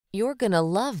You're gonna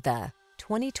love the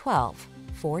 2012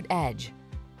 Ford Edge.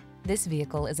 This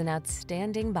vehicle is an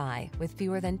outstanding buy with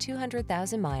fewer than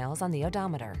 200,000 miles on the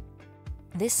odometer.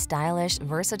 This stylish,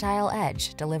 versatile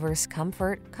Edge delivers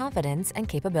comfort, confidence, and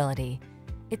capability.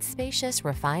 Its spacious,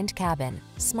 refined cabin,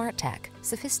 smart tech,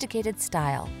 sophisticated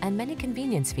style, and many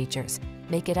convenience features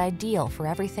make it ideal for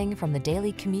everything from the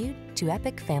daily commute to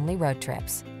epic family road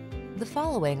trips. The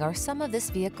following are some of this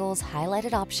vehicle's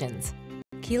highlighted options: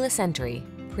 keyless entry,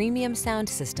 premium sound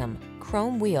system,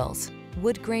 chrome wheels,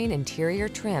 wood grain interior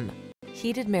trim,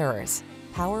 heated mirrors,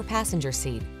 power passenger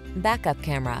seat, backup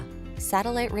camera,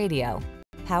 satellite radio,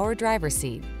 power driver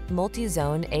seat,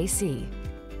 multi-zone AC.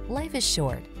 Life is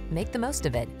short, make the most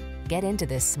of it. Get into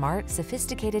this smart,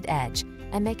 sophisticated Edge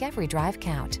and make every drive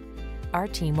count. Our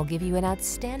team will give you an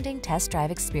outstanding test drive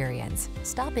experience.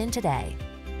 Stop in today.